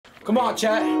Come on,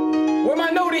 chat. Where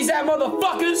my noties at,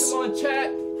 motherfuckers? Come on,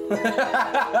 chat.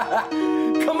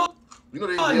 Come on. You know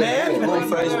they Man.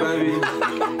 Blueface, baby.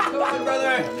 Come on,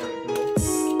 brother.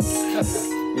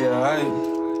 Yeah, I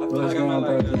What's going on,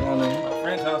 like, my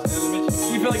friend's house in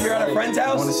elementary. You feel like you're at a friend's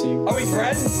house? I wanna see you. Are we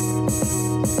friends?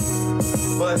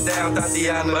 Bust down,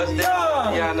 Tatiana. Bust down,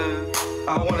 Tatiana.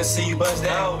 I wanna see you bust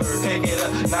down. Pick it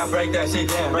up, now break that shit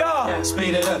down. Yeah.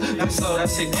 Speed it up, now slow that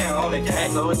shit down on the gang.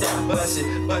 Slow it down, bust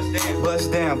it, bust down,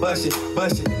 bust down, bust it,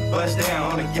 bust it, bust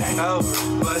down on the gang.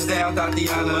 Over, bust down,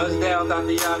 Tatiana. Bust down,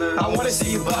 Tatiana. I wanna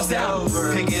see you bust down.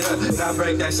 Pick it up, now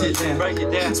break that shit down. Break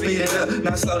it down, speed it up,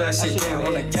 now slow that shit down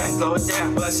on the gang. Slow it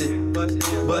down, bust it,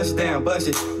 bust down, bust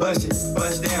it, bust it,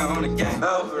 bust down on the gang.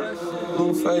 Over.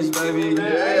 Blueface, baby.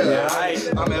 Yeah.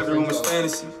 I'm everyone's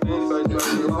fantasy.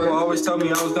 Mama always told me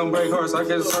I was gonna break hearts. I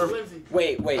can't surf.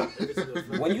 Wait.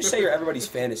 When you say you're everybody's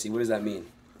fantasy, what does that mean?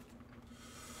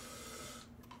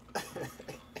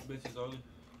 Bitches only.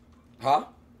 Huh?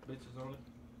 Bitches only.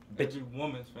 Bitch. Every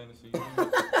woman's fantasy.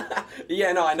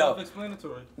 Yeah, no, I know.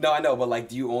 Self-explanatory. No, I know, but like,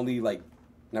 do you only like?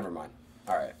 Never mind.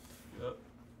 All right. Yep.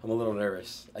 I'm a little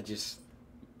nervous.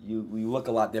 You look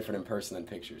a lot different in person than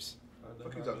pictures.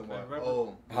 What you talking about?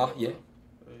 Oh. Huh? Yeah.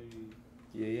 Hey.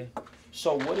 Yeah.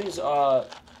 So what is I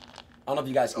don't know if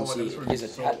you guys can see. He has a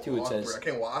tattoo. It says I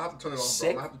can't. I have to turn it off, bro.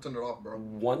 I have to turn it off, bro.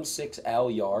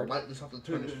 16L yard. I might just have to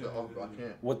turn this shit off, bro. I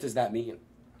can't. What does that mean?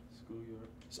 Schoolyard.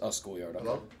 Oh, schoolyard. Okay.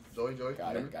 Hello, Joey.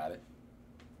 Got it.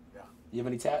 Yeah. You have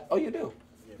any tat? Oh, you do.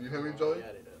 You hear me, Joey?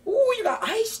 Ooh, you got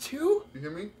ice too. You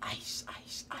hear me? Ice.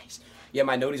 Yeah,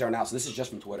 my noties aren't out, so this is just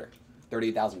from Twitter.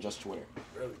 38,000 just Twitter.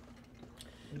 Really?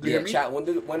 You hear me? Chat. When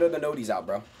are the noties out,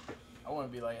 bro? I want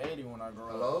to be like 80 when I grow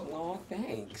up. Hello? Oh,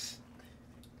 thanks.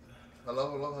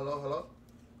 Hello?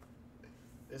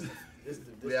 This is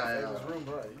the Yeah. famous room,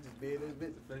 bro. You just be in this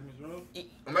bitch. Famous room.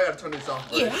 I might have to turn this off,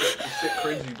 bro. Yeah. This shit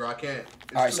crazy, bro. I can't.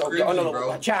 It's All right, too so crazy, no.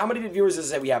 bro. Chat. How many viewers does it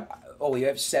say we have? Oh, we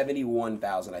have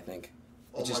 71,000, I think.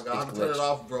 Oh It's my god, I have to turn it glitched.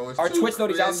 off, bro. It's Our too Twitch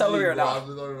noties out, crazy, celery or bro. not? I have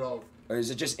to turn it off. Or is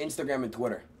it just Instagram and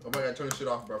Twitter? Oh my god, turn this shit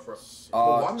off, bro.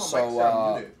 Uh, why my so, mic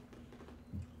sound muted?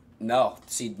 No.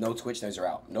 See, no Twitch notes are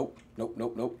out. Nope.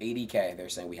 80K. They're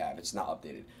saying we have. It's not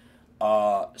updated.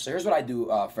 So here's what I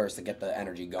do first to get the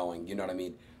energy going. You know what I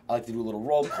mean? I like to do a little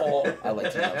roll call. I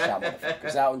like to shout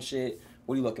motherfuckers out and shit.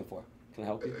 What are you looking for? Can I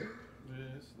help you? Yeah,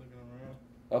 just looking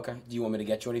around. Okay. Do you want me to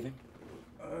get you anything?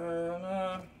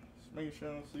 Nah. Just making sure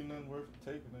I don't see nothing worth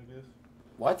taking, I guess.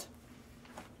 What?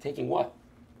 Taking what?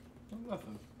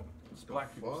 Nothing. It's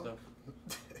black people fuck?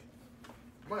 stuff.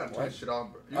 I might have to turn this shit off,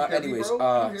 bro. You hear me, Anyways, bro?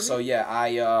 You hear me? so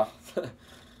yeah,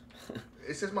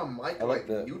 It says my mic I like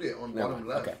the muted on never bottom mind.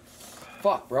 left. Okay.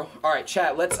 Fuck, bro. All right,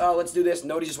 chat. Let's do this.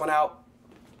 Nody just went out.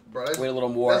 Bro, that's, Wait a little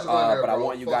more, that's right there, but I bro.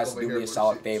 want you Fuck guys to over do here, me a bro.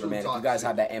 solid Shit favor, too man. If you guys toxic.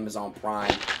 have that Amazon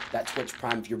Prime, that Twitch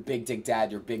Prime, if your big dick dad,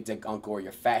 your big dick uncle, or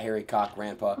your fat hairy cock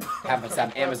grandpa have us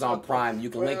have Amazon Prime, you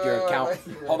can link your account.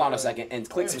 Hold on a second and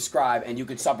click subscribe, and you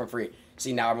can sub for free.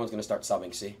 See, now everyone's gonna start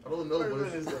subbing. See? I don't know, but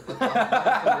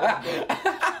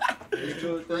it's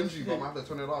too cringy, bro. I'm gonna have to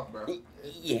turn it off, bro.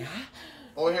 Yeah.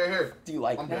 Oh, here. Do you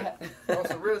like I'm that? On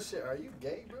some real shit, are you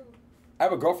gay, bro? I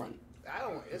have a girlfriend. I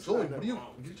don't. It's Joey, not what do you?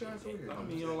 wrong. You trying to say here? I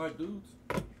mean, you don't like dudes.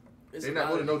 It's They're a not lot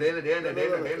going of to know. They're in Look,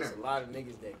 there. There's a lot of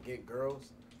niggas that get girls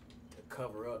to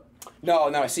cover up.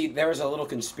 No. See, there is a little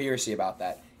conspiracy about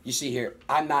that. You see here,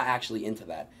 I'm not actually into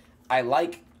that. I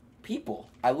like people.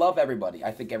 I love everybody.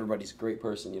 I think everybody's a great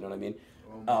person. You know what I mean?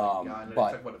 Oh my god, let's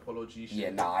but talk about the Polo G shit. yeah,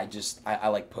 nah. I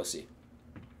like pussy.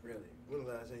 Really? When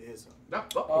the last time you hit something? That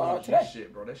Polo G today.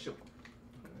 shit, bro. That shit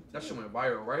went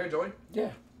viral. Right here, Joey?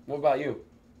 Yeah. What about you?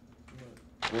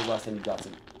 When was the last time you got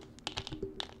some?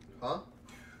 Huh?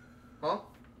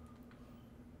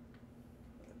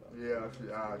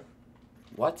 Yeah.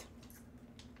 What?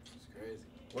 It's crazy.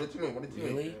 What did you mean?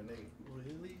 Really? Real nigga.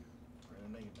 Really? Real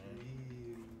nigga,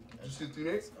 man. Did you see the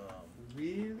teammates?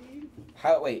 Really?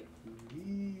 How? Wait.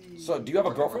 Really? So, do you have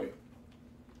a girlfriend?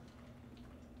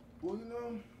 Well, you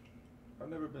know, I've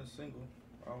never been single.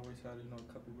 I always had,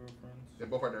 a couple girlfriends. They're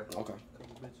both right there. Okay.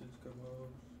 Couple bitches, couple hoes.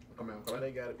 Come Why in.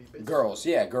 they gotta be bitches? Girls.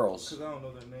 Yeah, girls. Because I don't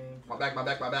know their names. My back.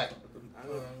 I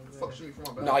know. Fuck shoot me from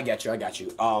my back. No, I got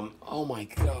you. Oh my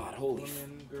God. Holy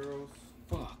Women, girls.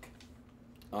 fuck.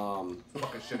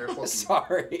 Fucking shitter. Fuck you.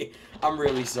 Sorry. I'm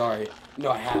really sorry.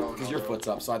 No, I have No, because no, your bro. foot's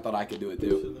up, so I thought I could do it Shit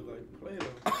too. look like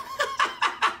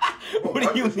Play-Doh. Bro, What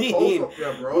do you wipe this mean? toes up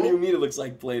there, bro. What do you mean it looks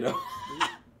like Play-Doh?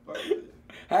 Why is it-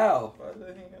 How? why is that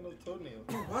hanging on no toenails?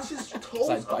 Bro, watch his toes Because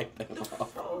I up. bite them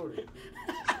off. How old are you?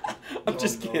 I'm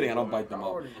just no, kidding. I don't no. bite them How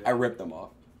off. old are you? I rip them off.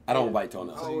 I don't bite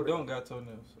toenails. So you don't got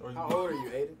toenails. Or you How old are you,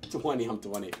 Adin? 20. I'm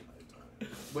 20.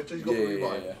 But just go Yeah, for yeah,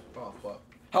 revive. yeah. Oh fuck.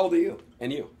 How old are you?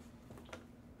 And you?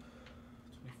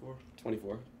 24.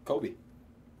 24. Kobe.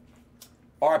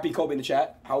 R.I.P. Kobe in the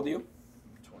chat. How old are you?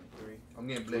 23. I'm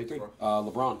getting blitzed, 23. bro.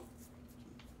 LeBron.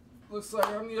 Looks like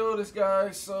I'm the oldest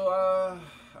guy, so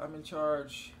I'm in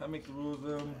charge. I make the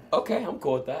rules. Okay, I'm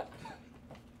cool with that.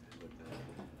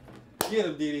 Get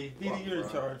him, Didi. Didi, Fuck, you're in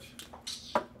bro. charge.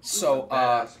 So,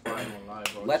 Badass, bro, I ain't gonna lie,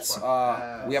 bro. let's, This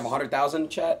fucking we have ass. 100,000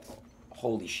 chat.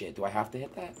 Holy shit, do I have to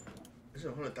hit that? Is it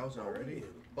 100,000 already?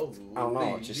 Oh, I don't know,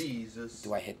 holy just- Jesus.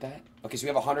 Do I hit that? Okay, so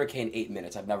we have 100K in 8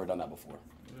 minutes. I've never done that before.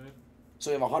 Right?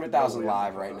 So we have 100,000 No way,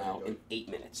 live I'm right not now gonna in go. 8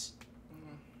 minutes.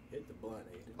 Hit the blunt,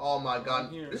 Adin. Oh my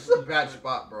God, Here. this is a bad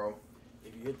spot, bro.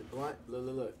 If you hit the blunt,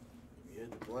 look. If you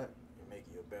hit the blunt, it make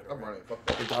you a better I'm rapper. running. Fuck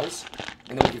that. It does?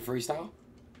 And then we can freestyle?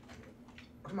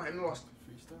 Come on, I lost.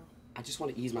 Freestyle? I just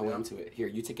want to ease my way into it. Here,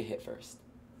 you take a hit first.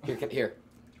 Here, here.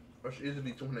 Bro, should easily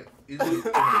be 200. Easily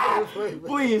 200.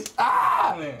 Please.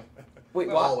 Ah! Man. Wait,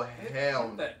 Oh, what? hell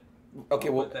Put no. that. Okay,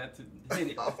 well, Put that to hit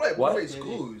it. I feel like What? Blueface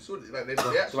cool. So, like, they do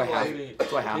I actually have? like,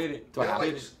 Do I have? Hit it. Do I have?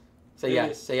 Hit it. Say Hit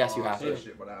yes. it. Say yes, you have oh, to.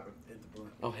 shit, what happened? Hit the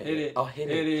blunt. I'll hit Hit it. it. I'll hit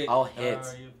Hit it. it. I'll hit.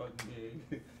 Oh, you fucking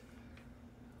big.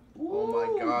 Oh my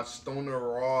God, Stoner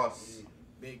Ross.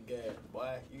 Big gas,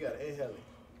 boy. You got a heli.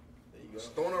 There you go.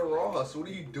 Stoner Ross, what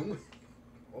are you doing?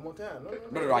 One more time.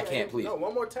 No, I can't, please. No,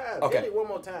 one more time. Okay. Hit it one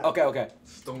more time. Okay.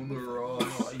 Stoner Ross.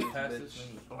 Oh, you pass bitch. this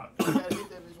and block. You gotta hit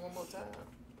that bitch one more time.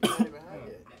 You not even high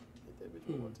yet. Hit that bitch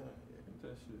one more time. Yeah. Hit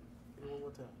that shit. Hit it one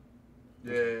more time.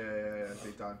 Yeah,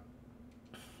 big time.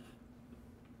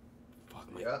 Fuck,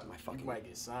 my Yeah. You fucking... might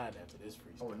get signed after this I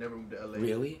freestyle. would never move to LA.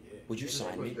 Really? Yeah. Would you Yeah.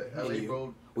 sign me? The And LA, you?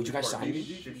 bro. Would you guys Fuck, sign me?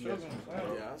 shit, Sure, yes.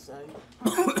 Yeah, I'll sign you.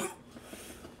 I'll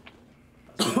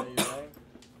sign you, man.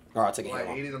 All right, I'll take a Like,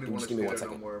 hit. 80 don't even want Just to give me stay 1 there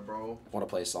no second. more, bro. I want to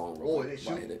play a song real Oh, quick. she,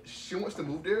 while I hit it. she wants to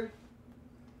move there?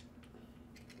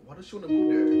 Why does she want to move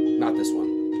there? Not this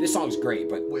one. This song's great,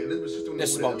 but Wait, Elizabeth's sister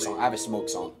this want smoke to song. move I have a smoke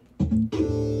song.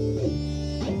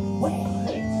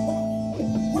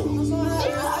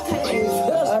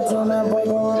 I told my boy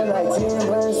go on like 10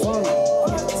 bands for me. I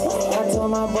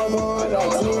told my boy go on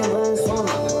like 10 bands for me.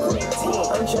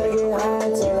 I'm tryna get high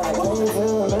till I can't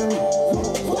feel nothing.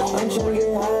 I'm tryna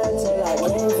get high till I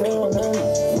can't feel nothing. I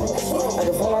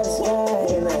can fly the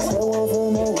sky and I still won't feel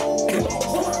nothing. I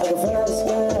can fly the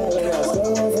sky and I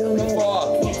still won't feel nothing.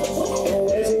 I'm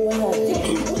way too high.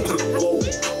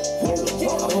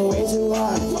 I'm way too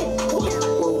high. I'm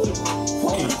way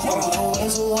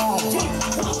too high.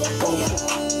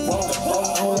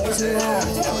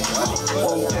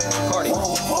 Cardi.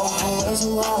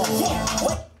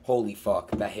 Holy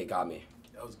fuck, that hit got me.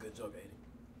 That was a good joke, Adin.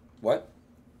 What?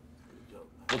 Good joke.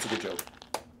 What's a good joke?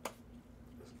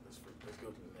 Let's go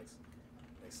to the next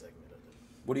segment of this.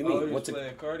 What do you Oh, mean? you What's a...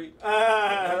 playing Cardi?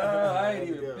 Ah, I ain't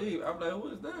let's even go. peep. I'm like, who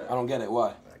is that? I don't get it. Why?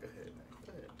 Go ahead, man.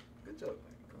 Go ahead. Good joke,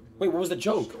 man. Wait, what was the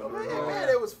joke? Go ahead, man.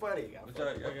 It was funny. What y'all-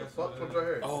 I got The some, fuck comes right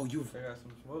here? Oh, I got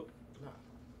some smoke.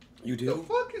 you The do?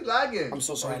 fuck is lagging? I'm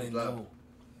so sorry I didn't know.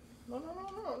 No. You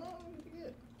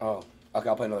good. Oh, okay,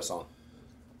 I'll play another song.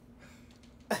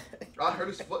 I heard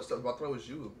his footsteps, but I thought it was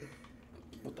you.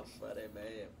 What the Funny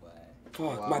man, boy.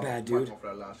 fuck? Wow. My bad, dude. I'm going for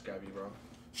that last scabby, bro.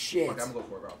 Shit. Fuck, I'm going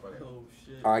to go for it, bro. Fuck it. Oh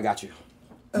shit. Alright, I got you.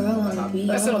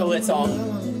 That's another lit song. I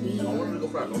wanted to go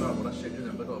for that loadout, but that shit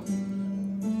didn't look up.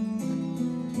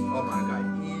 Oh my God,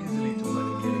 easily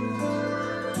 200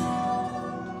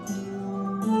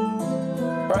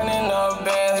 Running up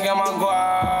bands, got my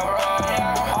guap.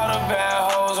 All the bad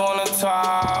hoes on the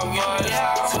top.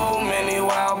 Yeah. Too many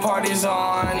wild parties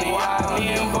on. Yeah. Me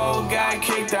and Bo got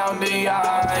kicked out the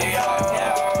yard.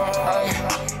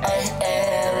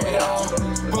 Air it out.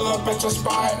 Pull up at your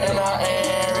spot and I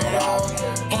air it out.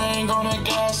 Ain't gonna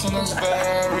gas and it's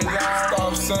very loud.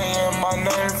 Stop saying my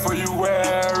name before you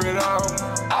wear it out.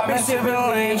 I've been sipping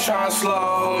lean, tryna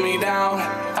slow me down.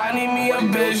 I need me a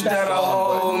bitch that'll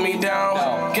hold me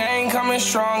down. Gang coming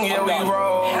strong, yeah, we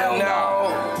rollin'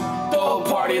 now. Throw a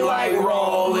party like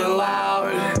rollin'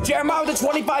 loud. Jeremiah with the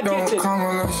 25 Don't gifted. come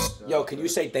on us. Yo, can you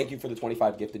say thank you for the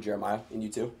 25 gifted, Jeremiah? And you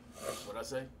too? What'd I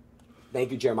say?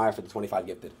 Thank you, Jeremiah, for the 25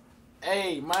 gifted.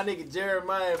 Hey, my nigga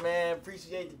Jeremiah, man.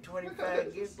 Appreciate the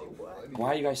 25 gifts, boy. Why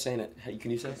are you guys saying it? Hey, can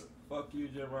you say it? Fuck you,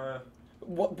 Jeremiah.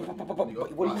 What do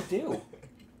you do?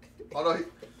 Oh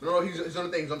no, he's on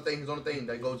the thing, he's on the thing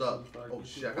that goes up. Oh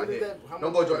shit, I got What is hit. that? How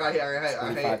Don't much go, Joe, I got hit,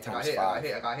 25 times I five.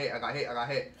 got hit.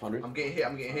 100? I'm getting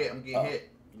hit. Oh. You know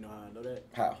how I know that?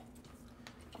 How?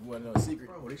 You wanna know a secret?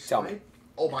 Bro, they Tell me. slide?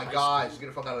 Oh my God, just get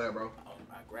the fuck out of there, bro.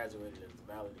 I graduated as a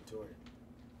valedictorian.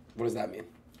 What does that mean?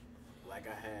 Like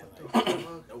I had like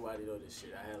nobody know this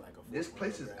shit. I had like a. This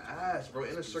place is ass, bro.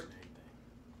 Inner circle.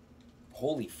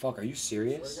 Holy fuck, are you Swear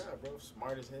serious? to God, bro.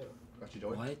 Smart as hell. Got you,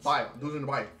 Joey. What? Buy. Dudes in the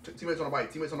buy. Teammates on the buy.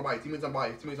 Teammates on the buy. Teammates on the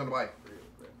buy. Teammates on the buy.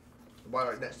 The buy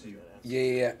right next to you.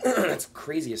 Yeah. That's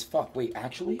crazy as fuck. Wait,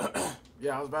 actually?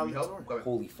 Yeah, I was Need help? valedictorian. Go ahead.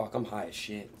 Holy fuck, I'm high as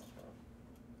shit.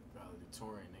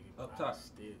 Valedictorian, nigga. Up top.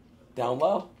 Still. Down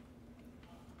low?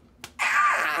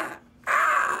 Ah!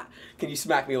 Can you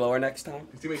smack me lower next time?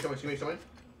 Teammates coming. Teammates coming.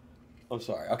 I'm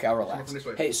sorry. Okay, I'll relax. From this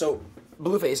way. Hey, so,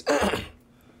 Blueface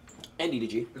and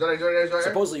DDG. Is that right here?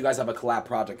 Supposedly you guys have a collab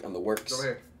project on the works. It's over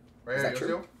here. Right Is here. that You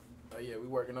true? see Oh yeah, we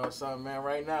working on something, man.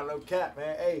 Right now, no cap,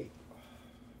 man. Hey.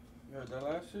 You heard that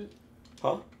last shit?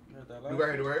 Huh? You heard that him? last You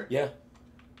right here. You right here. Yeah.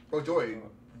 Bro, Joey.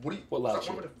 What do you? What loud stop shit?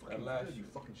 running with the That last fucking- you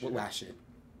shit. fucking shit. What last shit?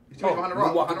 He's behind the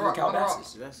rock. moonwalking Behind the through rock. Behind the rock.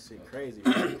 Calabasas. That shit crazy.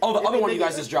 Oh, the other one you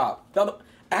guys just dropped. The other...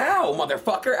 Ow,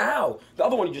 motherfucker, ow. The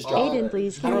other one you just dropped. Aiden,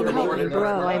 please, I can don't you know the help name me, of it.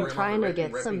 bro? I'm Right, trying to right,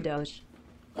 get right, some right. doge.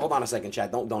 Hold on a second,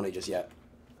 Chad. Don't donate just yet.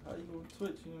 How you gonna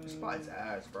Twitch? You This know? spot is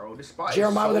ass, bro. This spot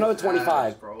Jeremiah is with so another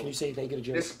 25. ass, bro. Can you say thank you to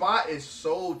Jeremiah? This spot is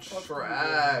so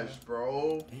trash,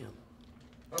 bro. Damn.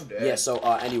 I'm dead. Yeah, so,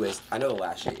 anyways, I know the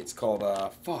last shit. It's called,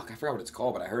 fuck, I forgot what it's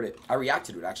called, but I heard it. I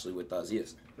reacted to it, actually, with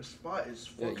Zias. The spot is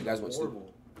Yeah, fucking you guys went stupid.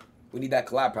 horrible. We need that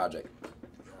collab project. You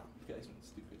guys went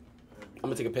stupid. I'm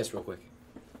gonna take a piss real quick.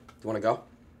 Do you wanna go?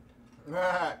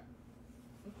 Right.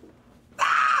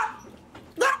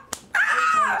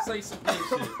 Say some good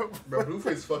shit. Bro,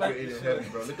 Blueface fucking ate in heaven,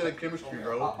 bro. Look at the chemistry,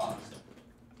 bro.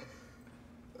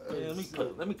 Man,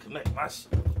 let me connect my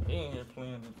shit. He ain't here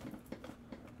playing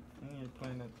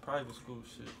that private school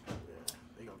shit.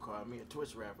 They gonna call me a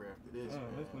Twitch rapper after this. Man,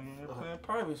 this Man. nigga here playing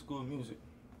private school music.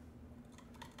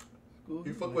 School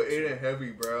He fuck music. with Aiden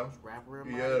heavy, bro. Rapper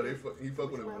in my Yeah, he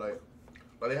fuck with him like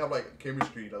they have like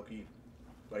chemistry, low key.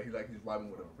 Like he's vibing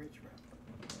with him. rich rapper.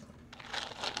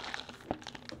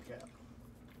 Cap.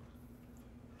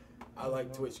 I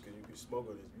like Twitch because you can smoke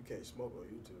on this. You can't smoke on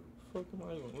YouTube. What the fuck am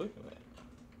I even looking at?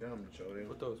 Damn, Jody.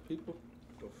 With those people?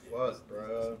 The fuck, bro?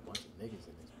 There's a bunch of niggas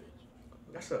in this bitch.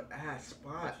 That's an ass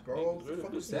spot, bro. What the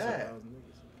fuck is There's that? 1,000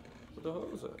 niggas. What the hell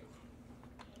is that?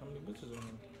 How many bitches in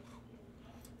here?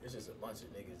 It's just a bunch of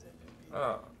niggas in this bitch.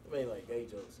 Ah, They made like gay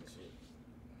jokes and shit.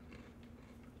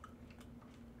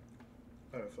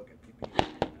 I had a fucking pee.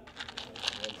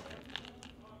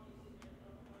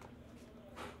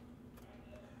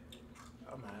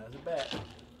 I'm high as a bat.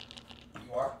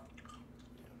 You are?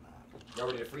 Y'all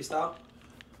ready to freestyle?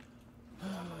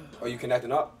 Are you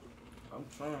connecting up? I'm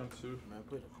trying to. Man,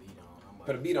 put a beat on.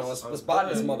 Put a beat on. Let's bot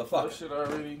this That motherfucker. shit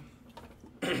already.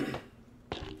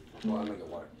 Well, I'm gonna get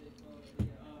water.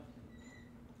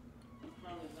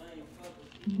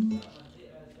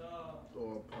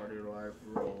 Oh, party life,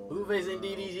 bro. Blueface and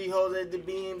DDG hoes at the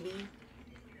B&B.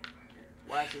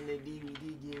 Watching the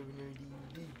DVD, giving her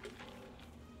DVD.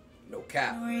 No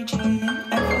cap.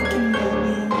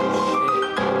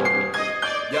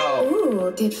 Yo.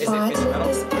 Ooh, did it Fod with instrumental?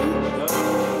 this beat?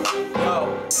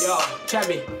 Yo, chat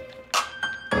me.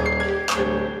 Turn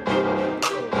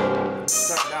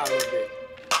it down a little bit.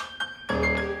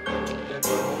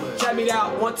 Chat me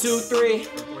out. 1, 2, 3.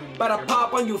 Better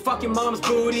pop on you fucking mom's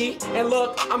booty. And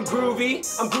look, I'm groovy.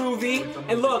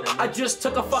 And look, I just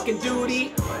took a fucking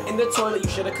duty. In the toilet, you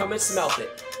should have come and smelt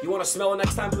it. You wanna smell it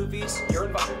next time, Blueface? You're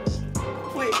invited.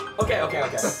 Wait. Okay.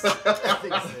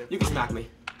 You can smack me.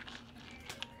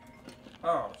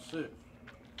 Oh shit.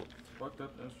 Fucked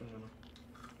up the instrumental.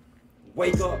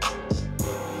 Wake up.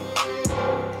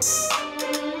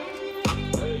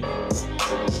 Hey.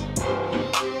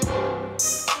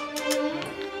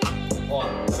 Hold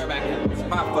on. Come back in. It's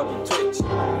my fucking Twitch.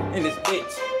 In this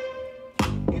bitch.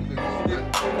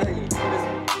 Hey,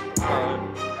 listen. I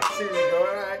see me going.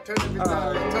 Alright, turn the bitch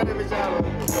out. Turn the bitch out.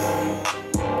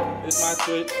 It's my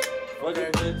Twitch. Fuck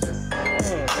that bitch.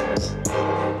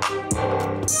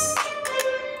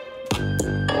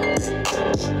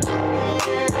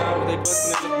 They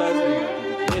bustin' at the dozen.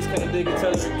 Bitch can't dig it,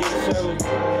 tell her to get a show.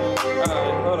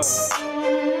 Alright, hold on.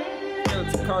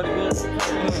 Skeleton Cartier.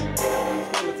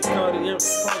 Skeleton Cartier.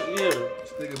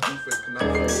 This nigga Blueface cannot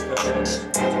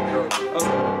Oh.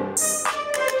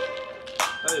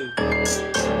 Hey. Turn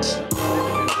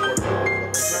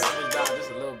the bitch down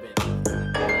just a little bit.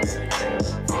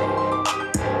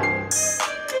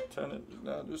 Turn it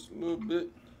down just a little bit.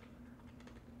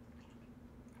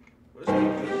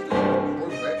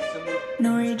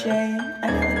 Nori J, I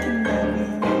fucking love you.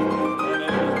 Turn it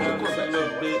down just a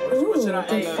little bit. Ooh, What should I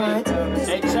did Fod with this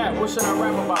Hey, chat, what should I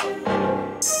rap about? You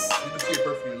can see it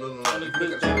perfectly. Turn this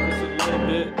bitch down just a little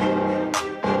bit.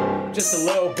 Just a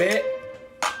little bit.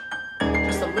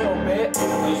 Just a little bit.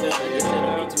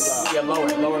 Yeah, lower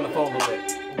the phone a little bit.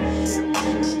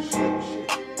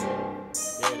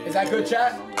 Is that good,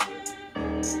 chat?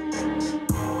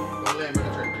 Don't let him in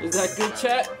the trade. Is that good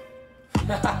chat?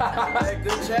 That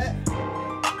good chat?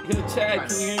 Good chat,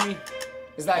 can you hear me?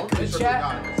 Is that good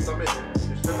chat?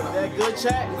 That good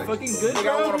chat? Fucking good, Nigga, I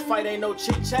bro. wanna fight, ain't no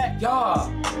chit chat.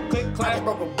 Yeah. Click, I just clap.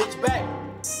 broke a bitch back.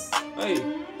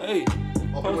 Hey.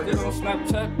 Post it on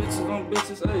Snapchat, bitches on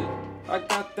bitches. Hey, I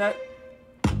got that.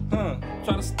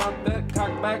 Try to stop that.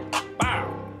 Cock back. Bow.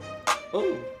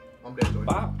 Ooh. I'm dead, Joey.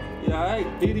 Bow. Yeah,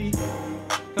 alright, Diddy.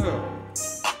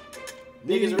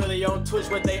 Niggas really on Twitch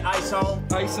with they ice on.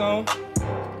 Ice on.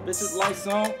 Bitches lights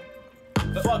on.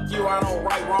 Fuck you, I don't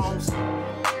right wrongs.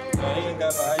 No, he ain't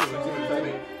got no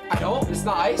ice. I don't. It's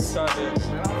not ice. Man, I'm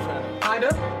trying to.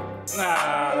 Kinda.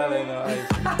 Nah, that ain't no ice.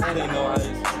 That ain't no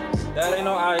ice. That ain't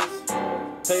no ice.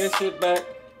 Take that shit back.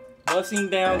 Bust him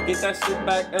down. Get that shit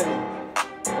back. Hey.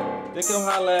 They come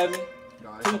holla at me.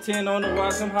 210 on the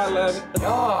watch. Come holla at me.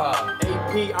 Yeah.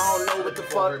 AP, I don't know what the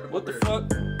fuck. What the fuck?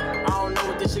 I don't know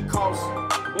what this shit costs.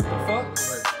 What the fuck?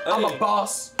 I'm Hey, a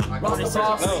boss. Ross They the said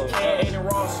boss. No. Cat ain't a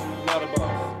Ross. He's not a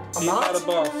boss. I'm He's not? not a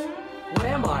boss. What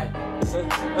am I?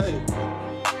 Hey.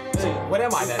 What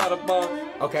am I He's then? not a boss.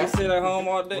 Okay. Just sit at home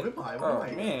all day. What am I? What Oh, am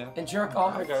I? man. And jerk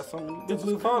off. I got some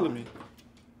bitches following me.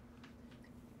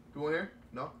 You want here?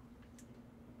 No.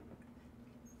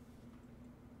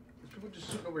 There's people just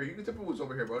shooting over here. You can tell people who's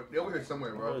over here, bro. They're over here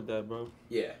somewhere, I bro. heard that, bro.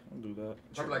 Yeah. Don't do that.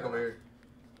 Probably like over here.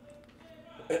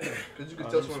 Cause you can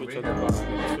Alright, tell let me someone switch over up the here.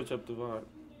 vibe. Let me switch up the vibe.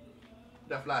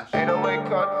 That flash. I know me, I only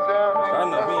got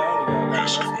like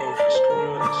West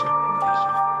Coast.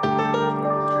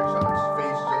 Trick shots.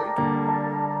 Face Joey.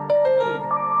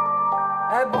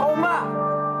 Hey, Boma.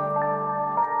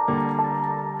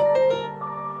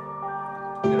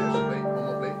 Yeah, that's a play. One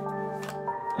more play.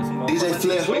 That's some DJ motherfucking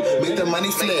Flair, tweakers, make the man.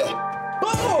 money flare.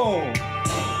 Boom!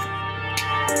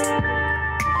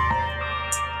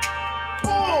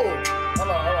 Hold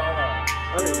on.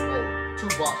 Hey, Oh, 2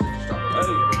 boxes. Just stop.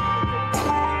 hey.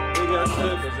 We got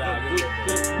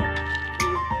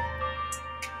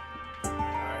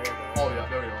Oh, yeah,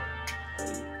 there we go.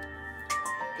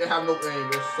 They have no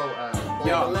aim. They're so ass.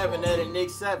 Yeah. 11 at a Nick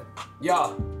 7.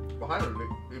 Yeah. Behind her,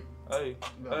 Hey,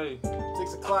 hey.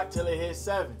 6 o'clock till it hits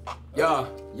 7. Yeah.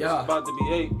 It's Yeah. about to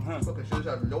be 8, huh? fucking shoes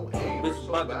have no aim. They're Bitch so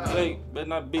about to bad. be late. Better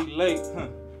not be late, huh?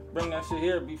 Bring that shit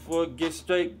here before it gets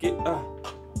straight. Get With the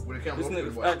camera This open,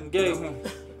 nigga's what? acting gay, huh?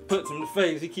 Puts him in the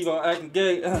face. He keep on acting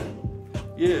gay.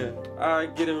 Yeah,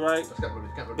 alright, get it right. Let's get rid of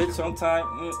this, can't Bitch on time.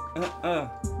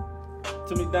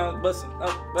 Took me down, bustin'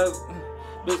 up,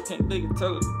 bitch can't dig it,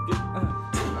 tell her to get.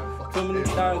 Too many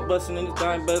dimes bustin' in this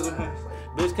dime bezel, huh?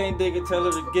 Bitch can't dig it, tell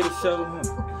her to get a shovel, huh?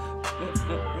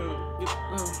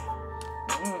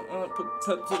 Put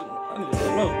pep to the. I need to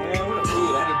smoke, man. Where the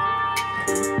food at?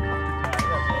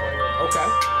 Okay.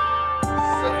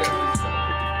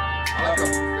 I like how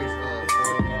face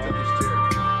took his chair.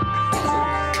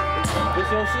 This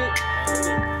your shit?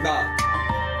 Nah.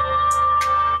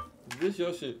 Is this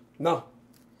your shit? No.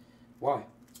 Why?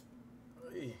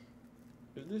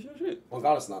 Is this your shit? Oh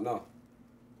God, it's not. No.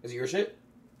 Is it your shit?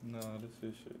 Nah, this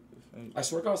is shit. This ain't. I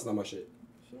swear to God, it's not my shit.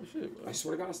 It's your shit, bro. I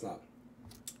swear to God, it's not.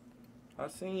 I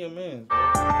seen your man.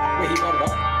 Wait, he brought it up?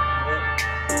 What?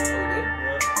 Oh, he did?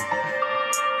 What?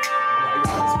 Are you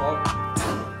hot as fuck?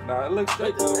 Nah, it looks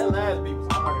straight That though. last beat was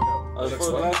hard though. Oh, looks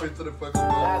for what? last- Into the fucking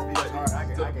Last beat was hard. I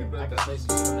can say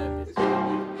some shit on that bitch.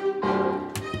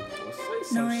 Say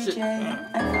some Nori shit. J, I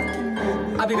fucking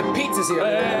love I think the pizza's here.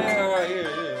 Hey, right here,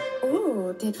 yeah. you.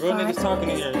 Ooh, did Real Friday niggas talking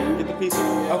in here. Get the pizza.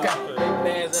 Okay.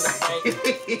 Bands in the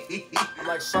bank. I'm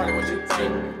like, Shawty, what you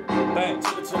think? Thanks.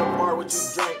 Took her to the bar, what you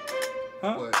drink?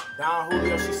 Huh? What? Down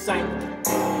Julio, she sank.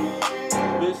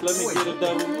 Bitch, let me get a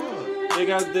double. Big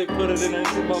ass dick, put it in there,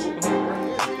 the bubble.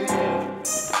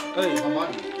 Hey, My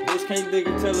money. bitch can't dig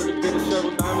it, tell her to get a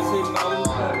shovel. Diamonds hitting all in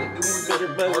the They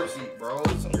doing this heartbeat, bro.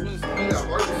 You got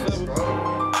heartbeat, bro.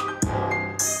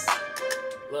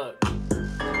 Look, I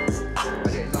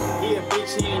didn't know. he a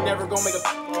bitch, he ain't never gonna make a.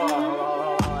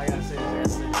 Oh, I gotta say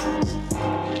this.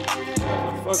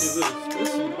 What the fuck is this? This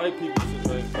is some white people shit,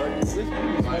 like, this is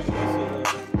white people shit, like.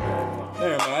 Damn,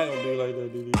 man, I ain't gonna do like that,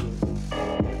 dude.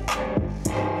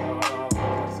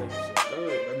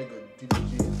 That nigga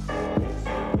DDG.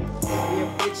 He a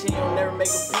bitch, he don't never make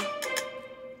a beat.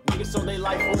 Niggas so they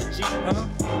life full of G. Huh?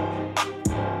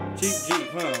 Cheap Jeep,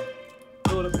 huh?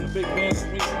 Pulled up in the big band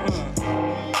with me,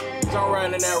 huh? He's on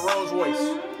running in that Rolls Royce.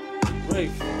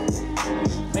 Rafe.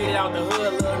 Made it out the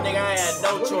hood, little nigga, I had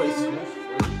no choice.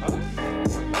 Huh?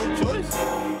 No choice?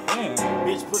 Damn.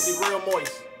 Bitch pussy real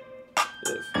moist.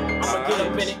 Yes. I'ma get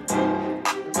up in it.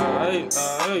 Alright.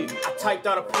 I typed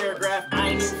out a paragraph, I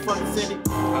ain't even fucking send it.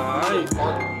 Alright.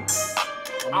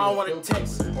 I don't want to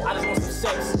text, I just want some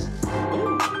sex.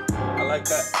 Ooh. like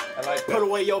that. I like Put that.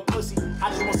 away your pussy. I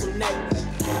just want some neck.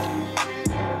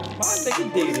 My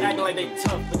nigga Niggas did acting like they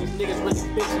tough, but these niggas really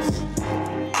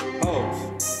bitches. Oh,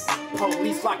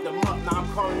 Police lock them up, now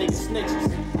I'm calling niggas snitches.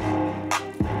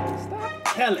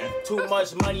 stop telling. Too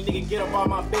much money, nigga, get up all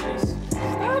my business.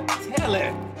 Stop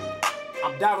telling.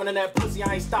 I'm diving in that pussy,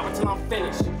 I ain't stopping till I'm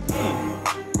finished.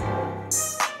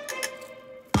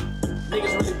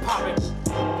 Niggas really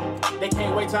popping. They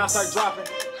can't wait till I start dropping.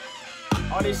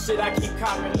 All this shit I keep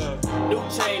copping. New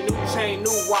chain,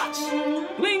 new watch.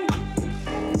 Bling.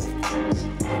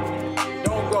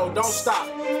 Don't go, don't stop.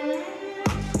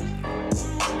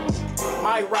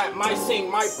 My rap, my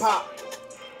sing, my pop.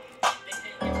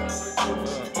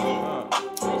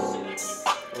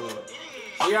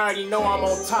 You already know I'm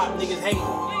on top. Niggas hating.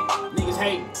 Niggas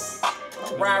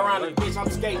hating. Ride around the bitch, I'm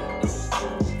skating.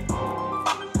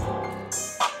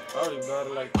 I already got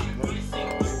it like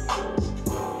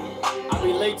I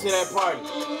be late to that party.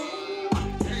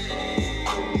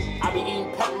 I be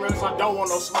eating peppermints, I don't want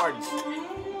no Smarties.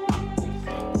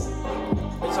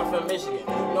 Bitch, I'm from Michigan.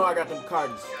 You know I got them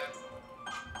cardies.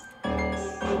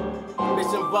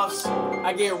 Bitch, them buffs,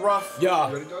 I get rough. Yeah.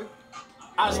 You ready, Joey?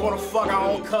 I just wanna fuck our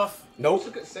own cuff. Nope.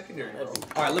 Look at secondary, bro.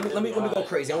 All right, let me go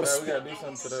crazy. I want to we spit. gotta do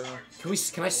something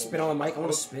today. Can I spit on the mic? I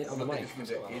want to spit on the mic.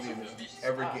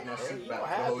 Ever getting that shit You back don't the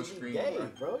have whole to be screen, gay, bro.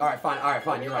 bro. All right, fine.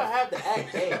 You You're don't right. have to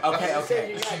act gay. Okay. You said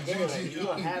you're not gay, like, you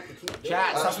don't have to keep doing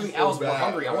Chat, it. stop something else. We're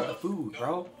hungry. I want the food,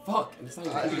 bro. Fuck. And it's not I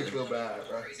even actually here. feel bad,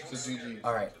 bro. It's a GG.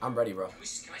 All right, I'm ready, bro. Can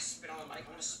I spit on the mic? I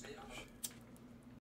want to spit on